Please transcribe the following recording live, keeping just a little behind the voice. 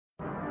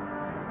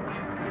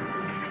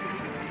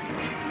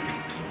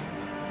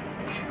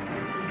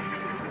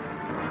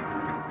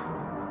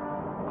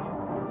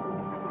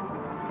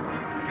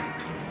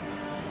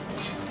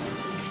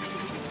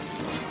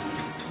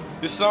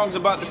This song's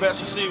about the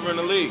best receiver in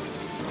the league,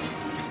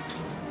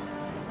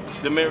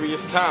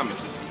 Demaryius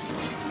Thomas.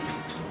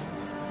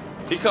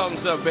 He calls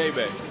himself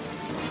Baby,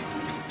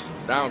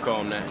 but I don't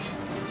call him that.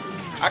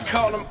 I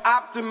call him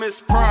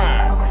OpThomas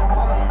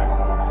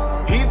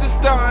Prime. He's a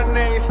star and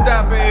they ain't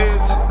stopping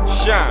his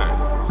shine.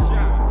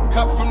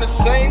 Cut from the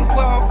same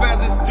cloth as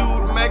this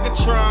dude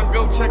Megatron.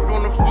 Go check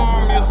on the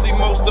forum, you'll see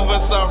most of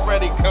us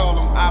already call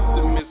him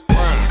OpThomas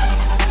Prime.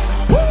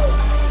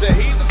 Said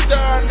he's a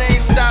star and they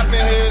ain't stopping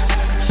his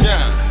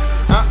shine.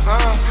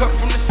 Cut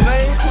from the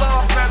same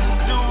cloth as this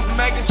dude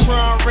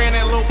Megatron. Ran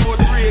that low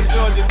 4-3 at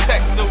Georgia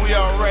Tech, so we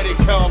already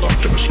called him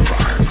OpThomas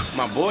Prime.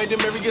 My boy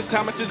Demaryius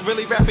Thomas is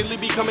really rapidly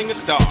becoming a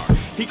star.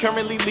 He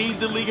currently leads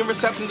the league in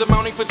receptions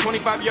amounting for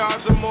 25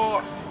 yards or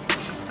more.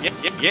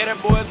 Yeah,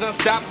 that boy is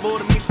unstoppable.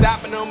 To me,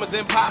 stopping him is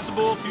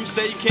impossible. If you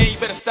say you can't, you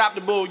better stop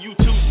the bull. You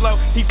too slow,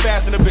 he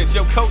faster than a bitch.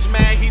 Yo, coach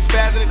mad, he's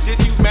spazzing and shit.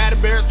 You mad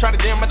at Bears, try to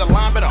jam at the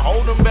line, better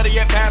hold him. Better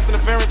yet, pass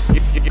interference.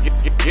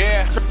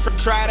 Yeah,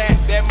 try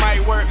that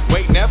might work.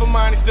 Wait, never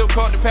mind, he still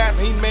caught the pass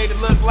and he made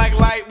it look like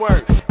light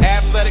work.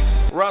 Athletic,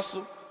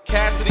 Russell,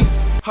 Cassidy,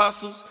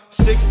 hustles,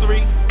 6'3",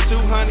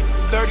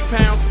 230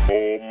 pounds,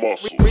 all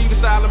muscle.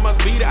 Reeves Island must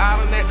be the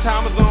island that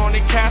time is on.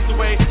 They cast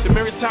away.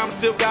 Demaryius Thomas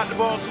still got the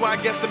ball, so I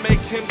guess that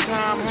makes him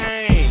Tom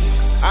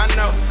Haynes. I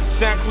know,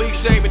 sound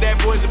cliche, but that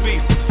boy's a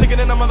beast. Sicker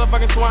than a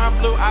motherfucking swine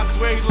flu. I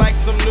swear he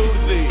likes some new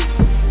disease.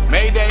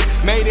 Mayday,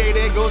 mayday,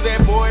 there goes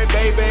that boy,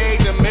 baby.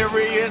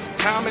 Demaryius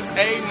Thomas,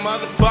 a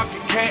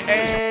motherfucking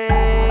a.k.a.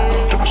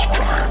 OpThomas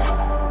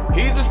Prime.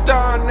 He's a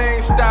star and they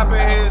ain't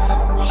stopping his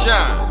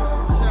shine.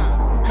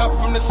 Cut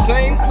from the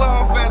same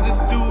cloth as this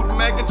dude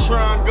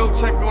Megatron. Go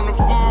check on the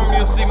forum,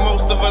 you'll see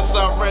most of us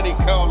already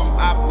call him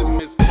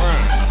OpThomas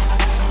Prime.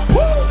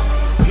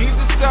 He's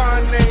a star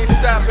and they ain't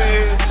stopping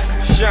his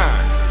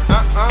shine.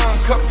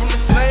 Cut from the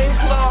same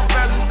cloth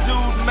as this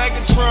dude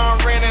Megatron.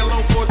 Ran that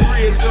low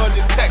 4-3 at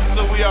Georgia Tech,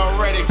 so we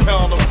already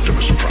call him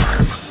OpThomas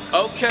Prime.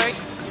 Okay,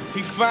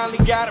 he finally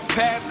got a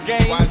pass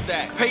game. Why's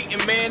that?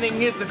 Peyton Manning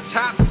is a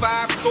top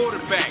 5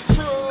 quarterback.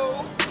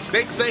 True.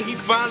 They say he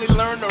finally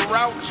learned the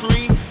route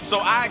tree, so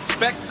I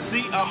expect to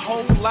see a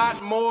whole lot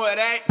more of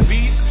that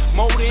beast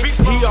mode.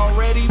 He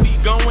already be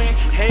going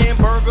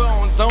hamburger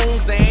on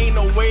zones. There ain't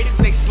no way that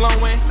they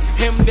slowing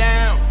him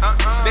down.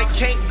 They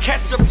can't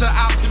catch up to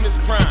OpThomas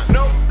Prime.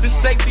 No, the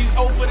safety's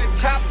over the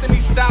top, then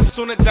he stops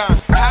on the dime.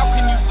 How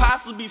can you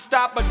possibly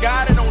stop a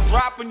guy that don't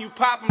drop when you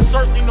pop him?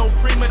 Certainly no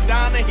prima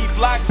donna. He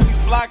blocks and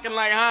he's blocking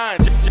like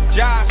Hines.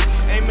 Josh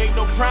ain't make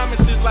no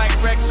promises like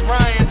Rex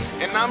Ryan,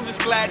 and I'm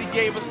just glad he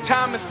gave us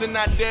Thomas and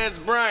not Dez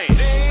Bryant.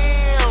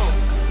 Damn!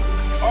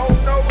 Oh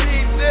no,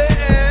 he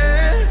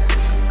didn't.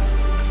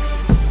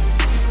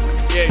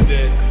 Yeah, he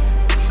did.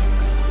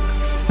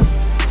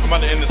 I'm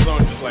about to end the song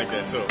just like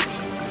that too.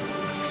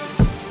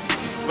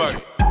 Fuck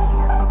it.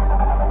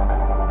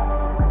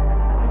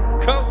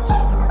 Coach.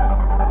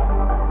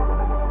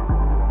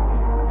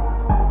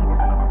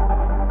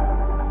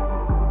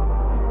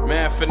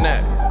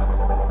 MadFanatic.